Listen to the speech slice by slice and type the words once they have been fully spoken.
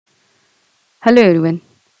Hello everyone.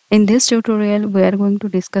 In this tutorial, we are going to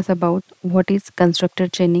discuss about what is constructor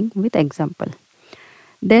chaining with example.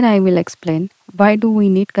 Then I will explain why do we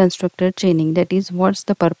need constructor chaining, that is what's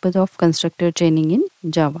the purpose of constructor chaining in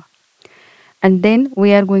Java. And then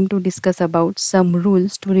we are going to discuss about some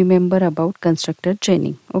rules to remember about constructor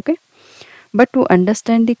chaining. Okay? But to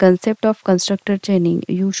understand the concept of constructor chaining,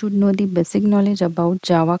 you should know the basic knowledge about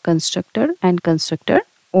Java constructor and constructor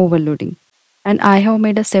overloading. And I have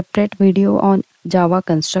made a separate video on Java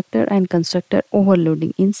constructor and constructor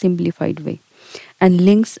overloading in simplified way, and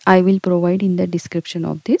links I will provide in the description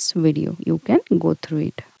of this video. You can go through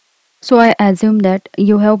it. So I assume that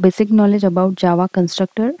you have basic knowledge about Java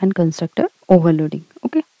constructor and constructor overloading.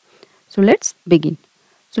 Okay, so let's begin.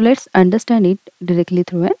 So let's understand it directly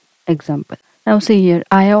through an example. Now see here,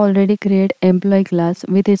 I have already created employee class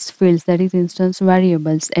with its fields, that is instance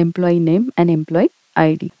variables employee name and employee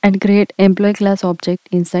ID, and create employee class object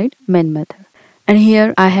inside main method. And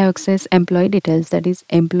here I have access employee details, that is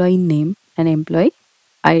employee name and employee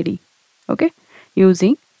ID. Okay,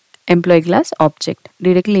 using employee class object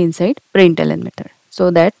directly inside println method, so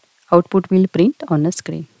that output will print on a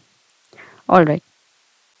screen. Alright,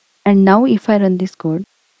 and now if I run this code,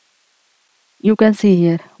 you can see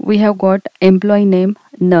here we have got employee name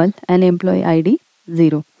null and employee ID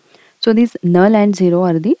 0. So these null and 0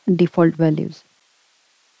 are the default values.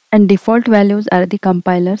 And default values are the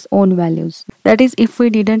compiler's own values. That is, if we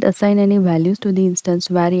didn't assign any values to the instance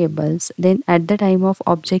variables, then at the time of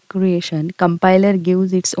object creation, compiler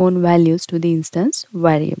gives its own values to the instance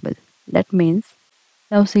variable. That means,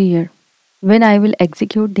 now see here, when I will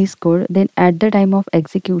execute this code, then at the time of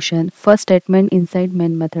execution, first statement inside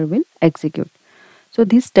main method will execute. So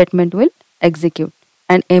this statement will execute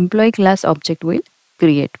and employee class object will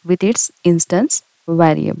create with its instance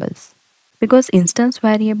variables. Because instance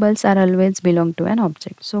variables are always belong to an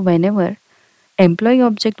object. So whenever employee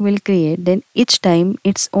object will create, then each time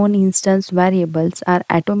its own instance variables are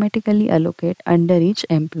automatically allocated under each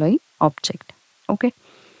employee object. Okay.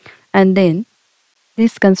 And then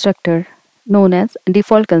this constructor known as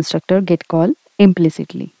default constructor get called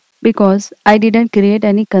implicitly, because I didn't create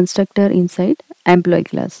any constructor inside employee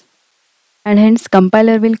class. And hence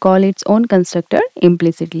compiler will call its own constructor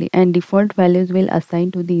implicitly and default values will assign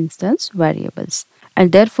to the instance variables,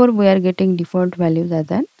 and therefore we are getting default values as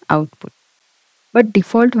an output. But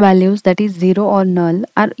default values, that is 0 or null,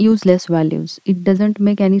 are useless values. It doesn't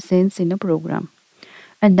make any sense in a program,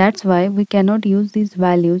 and that's why we cannot use these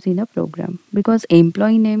values in a program, because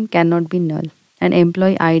employee name cannot be null and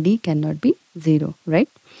employee ID cannot be 0, right?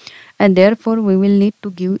 And therefore we will need to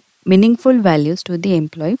give meaningful values to the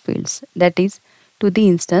employee fields, that is to the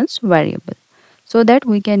instance variable, so that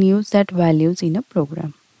we can use that values in a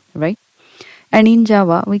program, right? And in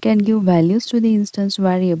Java we can give values to the instance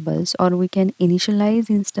variables, or we can initialize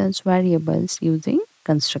instance variables using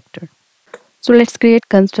constructor. So let's create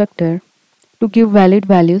constructor to give valid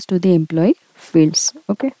values to the employee fields.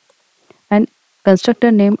 Okay, and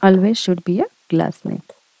constructor name always should be a class name,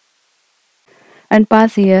 and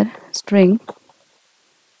pass here string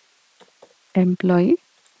employee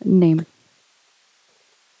name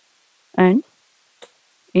and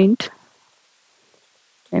int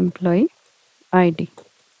employee ID,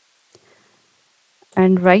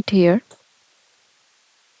 and write here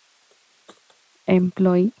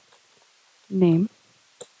employee name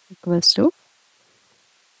equals to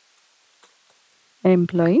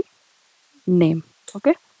employee name.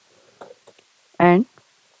 Okay, and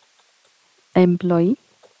employee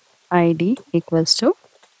ID equals to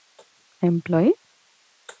employee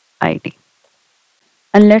ID,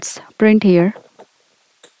 and let's print here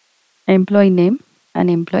employee name and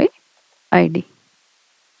employee ID,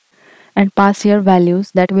 and pass here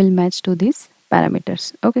values that will match to these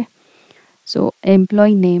parameters. Okay, so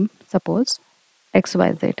employee name, suppose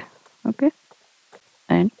XYZ. Okay,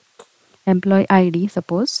 and employee ID,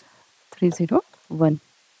 suppose 301.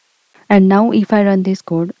 And now if I run this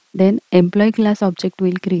code, then employee class object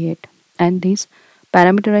will create and this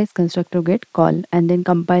parameterized constructor get called, and then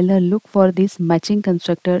compiler look for this matching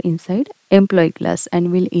constructor inside employee class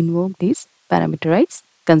and will invoke this parameterized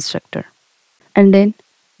constructor. And then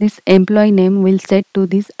this employee name will set to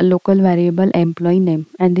this local variable employee name,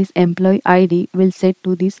 and this employee ID will set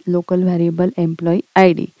to this local variable employee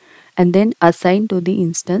ID, and then assign to the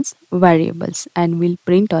instance variables and will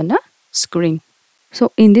print on a screen.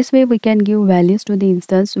 So in this way we can give values to the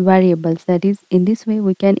instance variables, that is in this way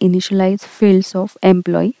we can initialize fields of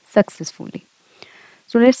employee successfully.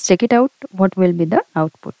 So let's check it out what will be the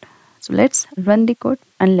output. So let's run the code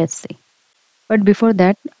and let's see. But before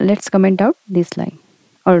that, let's comment out this line.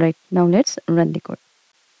 Alright, now let's run the code.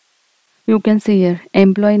 You can see here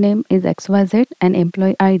employee name is XYZ and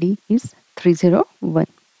employee ID is 301.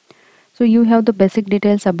 So you have the basic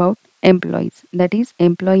details about employees, that is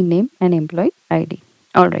employee name and employee ID.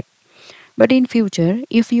 Alright. But in future,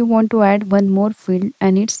 if you want to add one more field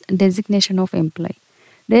and its designation of employee,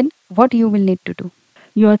 then what you will need to do?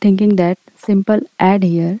 You are thinking that simple add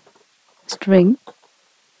here string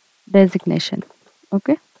designation.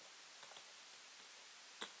 Okay.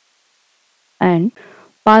 And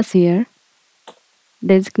pass here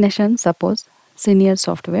designation, suppose senior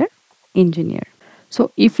software engineer.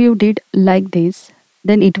 So if you did like this,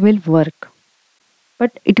 then it will work.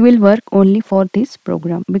 But it will work only for this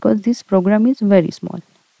program because this program is very small.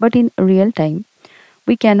 But in real time,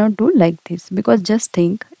 we cannot do like this because just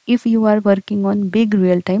think if you are working on big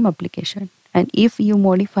real time application and if you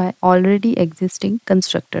modify already existing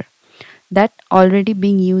constructor that already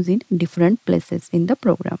being used in different places in the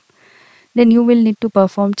program, then you will need to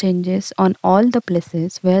perform changes on all the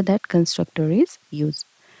places where that constructor is used.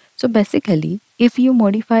 So basically, if you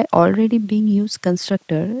modify already being used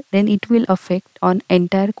constructor, then it will affect on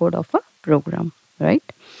entire code of a program, right?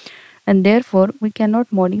 And therefore, we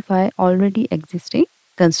cannot modify already existing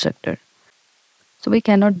constructor. So we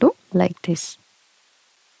cannot do like this.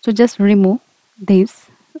 So just remove this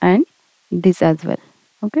and this as well.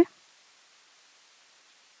 Okay.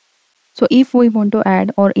 So if we want to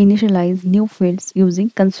add or initialize new fields using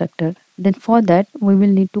constructor, then for that we will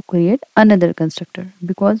need to create another constructor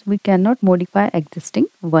because we cannot modify existing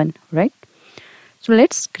one, right? So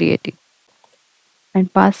let's create it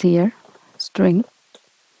and pass here string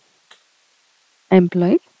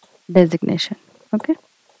employee designation. Okay.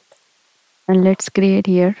 And let's create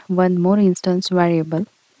here one more instance variable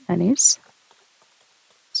and it's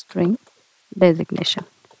string designation.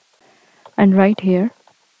 And right here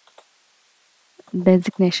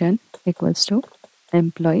designation equals to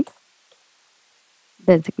employee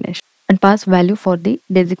designation and pass value for the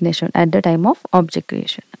designation at the time of object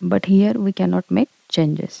creation. But here we cannot make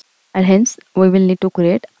changes and hence we will need to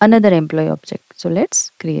create another employee object. So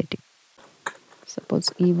let's create it. Suppose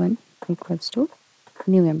E1 equals to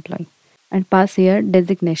new employee and pass here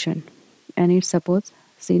designation and it's suppose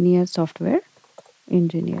senior software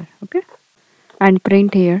engineer. Okay. And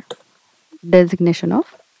print here designation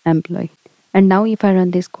of employee. And now if I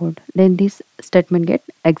run this code, then this statement get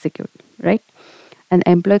execute, right? An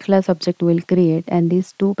employee class object will create and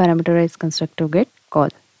these two parameterized constructor get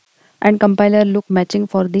called. And compiler look matching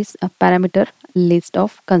for this parameter list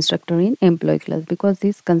of constructor in employee class because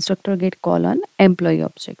this constructor get call on employee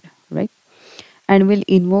object, right? And will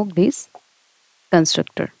invoke this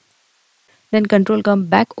constructor. Then control come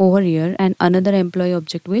back over here and another employee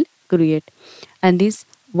object will create and this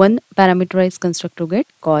one parameterized constructor get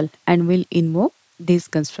call and will invoke this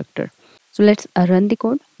constructor. So let's run the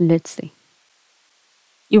code. Let's see.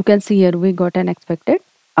 You can see here we got an expected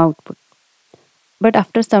output. But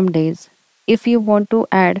after some days, if you want to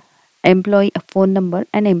add employee phone number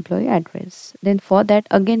and employee address, then for that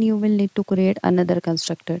again you will need to create another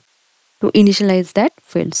constructor to initialize that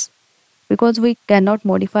fields because we cannot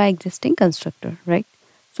modify existing constructor, right?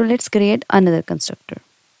 So let's create another constructor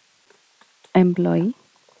employee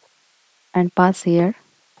and pass here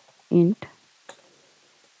int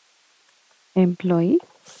employee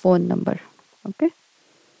phone number. Okay.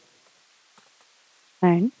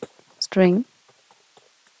 And string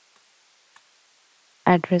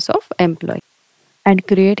address of employee and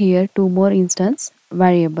create here two more instance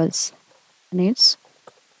variables and it's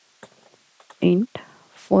int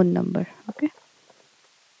phone number. Okay.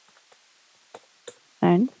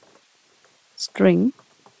 And string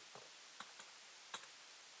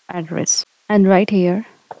address and right here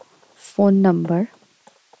phone number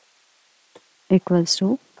equals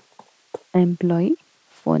to employee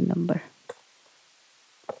phone number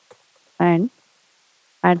and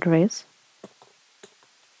address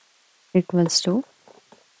equals to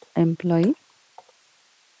employee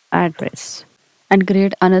address and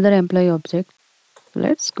create another employee object.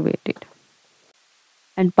 Let's create it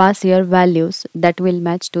and pass here values that will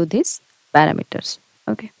match to these parameters.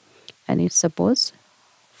 Okay. And it's suppose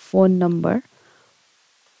phone number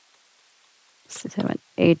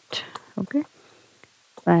 78. Okay.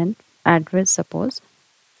 And address suppose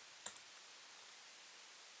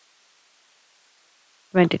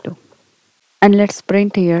 22. And let's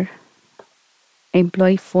print here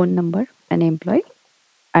employee phone number and employee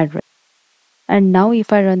address. And now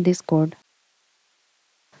if I run this code,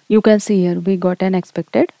 you can see here we got an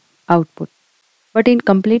expected output. But in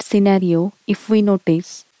complete scenario, if we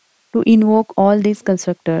notice to invoke all these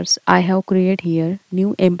constructors, I have created here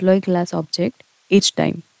new employee class object each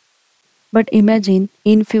time. But imagine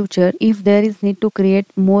in future if there is need to create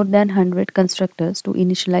more than 100 constructors to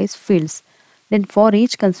initialize fields, then for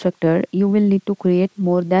each constructor you will need to create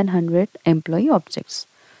more than 100 employee objects.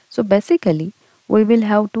 So basically we will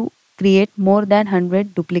have to create more than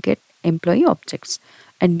 100 duplicate employee objects,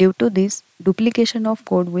 and due to this duplication of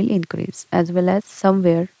code will increase, as well as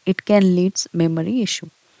somewhere it can lead memory issue.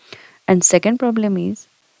 And second problem is,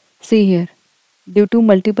 see here, due to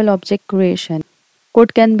multiple object creation,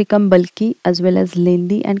 code can become bulky as well as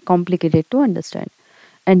lengthy and complicated to understand.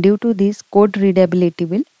 And due to this, code readability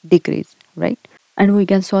will decrease, right? And we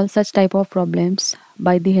can solve such type of problems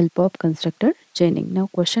by the help of constructor chaining. Now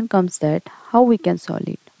question comes that how we can solve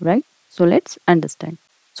it, right? So let's understand.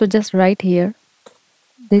 So just write here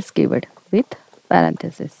this keyword with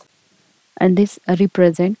parenthesis, and this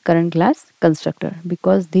represent current class constructor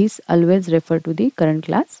because these always refer to the current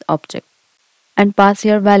class object, and pass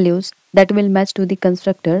here values that will match to the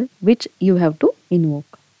constructor which you have to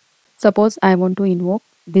invoke. Suppose I want to invoke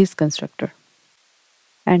this constructor,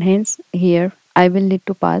 and hence here I will need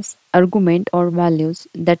to pass argument or values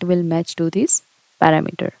that will match to this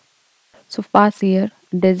parameter. So pass here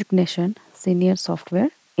designation senior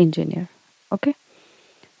software engineer, okay,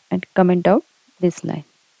 and comment out this line.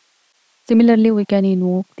 Similarly, we can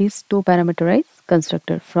invoke this to parameterize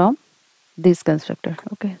constructor from this constructor.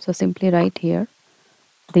 Okay, so simply write here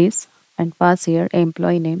this and pass here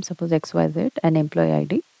employee name, suppose XYZ, and employee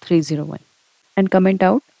ID 301, and comment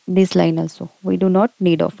out this line also. We do not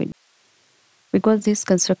need of it because this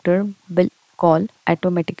constructor will call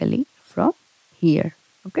automatically from here.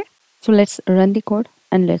 Okay, so let's run the code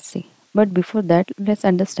and let's see. But before that, let's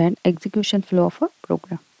understand execution flow of a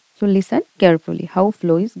program. So listen carefully how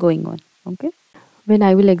flow is going on. Okay, when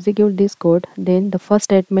I will execute this code, then the first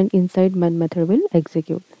statement inside main method will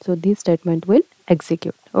execute. So this statement will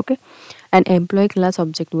execute. Okay, an employee class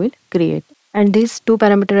object will create, and this two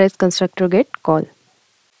parameterized constructor get call,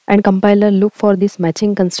 and compiler look for this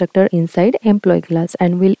matching constructor inside employee class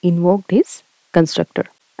and will invoke this constructor,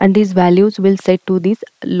 and these values will set to these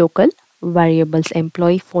local variables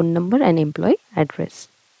employee phone number and employee address.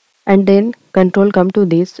 And then control come to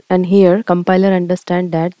this, and here compiler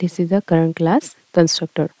understand that this is a current class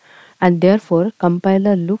constructor, and therefore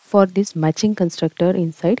compiler look for this matching constructor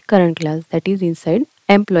inside current class, that is inside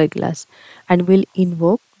employee class, and will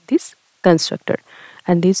invoke this constructor,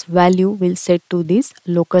 and this value will set to this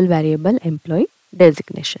local variable employee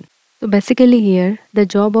designation. So basically here the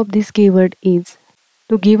job of this keyword is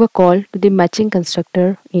to give a call to the matching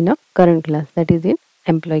constructor in a current class, that is in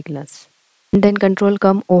employee class. And then control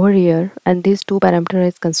come over here, and these two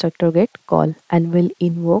parameterized constructor get call and will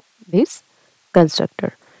invoke this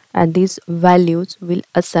constructor, and these values will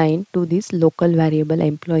assign to this local variable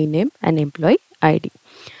employee name and employee ID,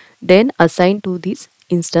 then assign to these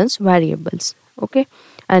instance variables. Okay,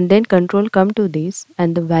 and then control come to this,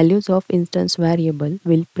 and the values of instance variable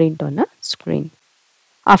will print on a screen.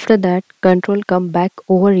 After that control come back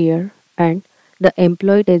over here, and the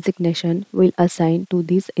employee designation will assign to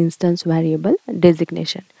this instance variable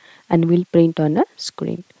designation and will print on a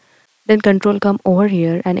screen. Then control come over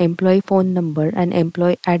here, and employee phone number and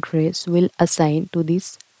employee address will assign to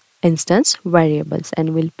these instance variables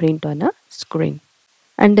and will print on a screen.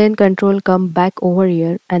 And then control come back over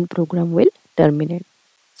here, and program will terminate.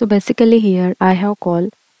 So basically here I have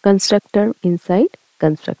called constructor inside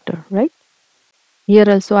constructor, right? Here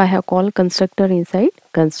also I have called constructor inside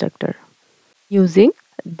constructor using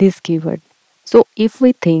this keyword. So if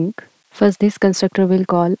we think, first this constructor will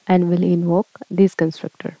call and will invoke this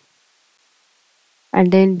constructor,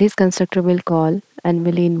 and then this constructor will call and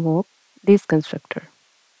will invoke this constructor.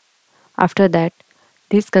 After that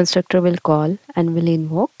this constructor will call and will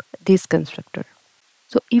invoke this constructor.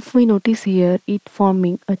 So if we notice here, it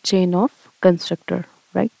forming a chain of constructor,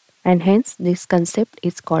 right? And hence this concept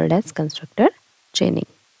is called as constructor chaining.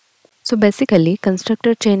 So basically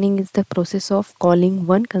constructor chaining is the process of calling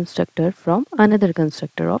one constructor from another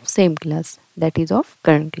constructor of same class, that is of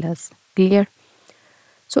current class. Clear?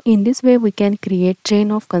 So in this way we can create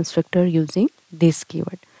chain of constructor using this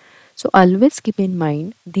keyword. So always keep in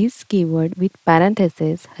mind this keyword with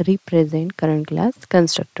parentheses represent current class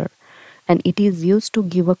constructor, and it is used to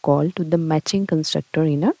give a call to the matching constructor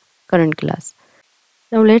in a current class.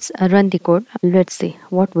 Now let's run the code. Let's see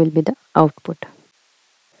what will be the output.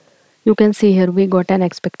 You can see here we got an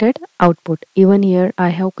expected output. Even here I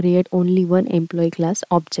have created only one employee class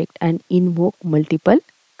object and invoke multiple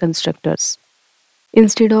constructors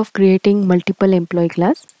instead of creating multiple employee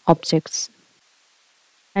class objects.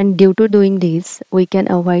 And due to doing this, we can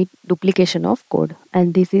avoid duplication of code,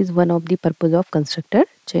 and this is one of the purpose of constructor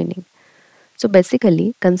chaining. So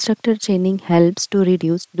basically, constructor chaining helps to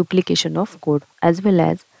reduce duplication of code as well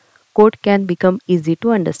as code can become easy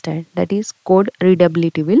to understand. That is, code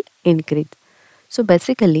readability will increase. So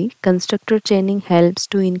basically, constructor chaining helps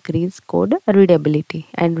to increase code readability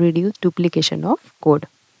and reduce duplication of code.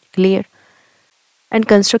 Clear? And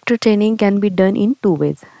constructor chaining can be done in two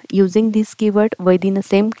ways. Using this keyword within the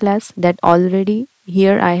same class that already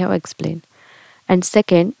here I have explained. And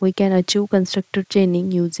second, we can achieve constructor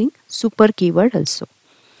chaining using super keyword also.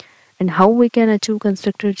 And how we can achieve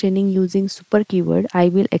constructor chaining using super keyword, I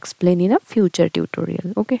will explain in a future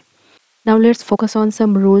tutorial. Okay. Now let's focus on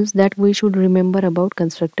some rules that we should remember about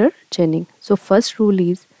constructor chaining. So first rule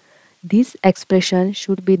is this expression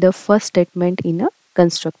should be the first statement in a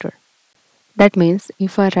constructor. That means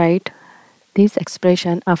if I write this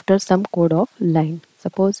expression after some code of line,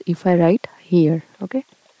 suppose if I write here, okay,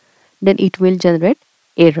 then it will generate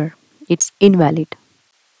error. It's invalid.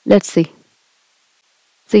 Let's see.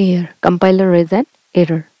 See here, compiler raise an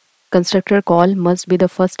error. Constructor call must be the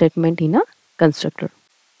first statement in a constructor.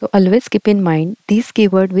 So always keep in mind this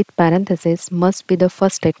keyword with parenthesis must be the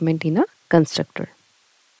first statement in a constructor.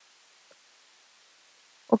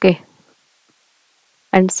 Okay.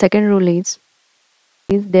 And second rule is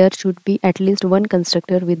there should be at least one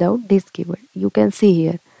constructor without this keyword. You can see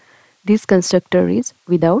here this constructor is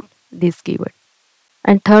without this keyword.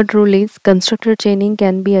 And third rule is constructor chaining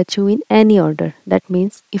can be achieved in any order. That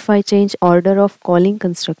means if I change order of calling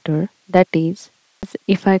constructor, that is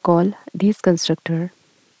if I call this constructor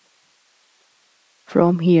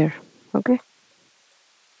from here, okay,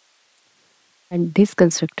 and this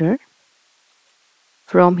constructor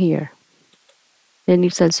from here, then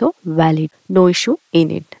it's also valid. No issue in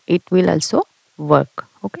it. It will also work.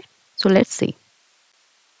 Okay. So let's see.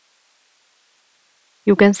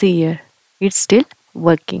 You can see here it's still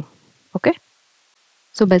working. Okay.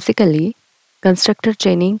 So basically constructor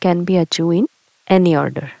chaining can be achieved in any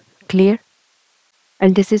order. Clear?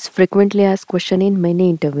 And this is frequently asked question in many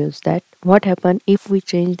interviews that what happen if we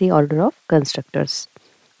change the order of constructors?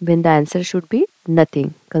 When the answer should be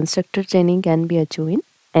nothing. Constructor chaining can be achieved in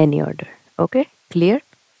any order. Okay, clear?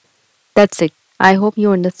 That's it. I hope you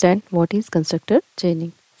understand what is constructor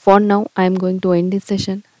chaining. For now, I am going to end this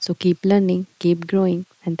session. So keep learning, keep growing,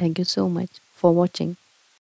 and thank you so much for watching.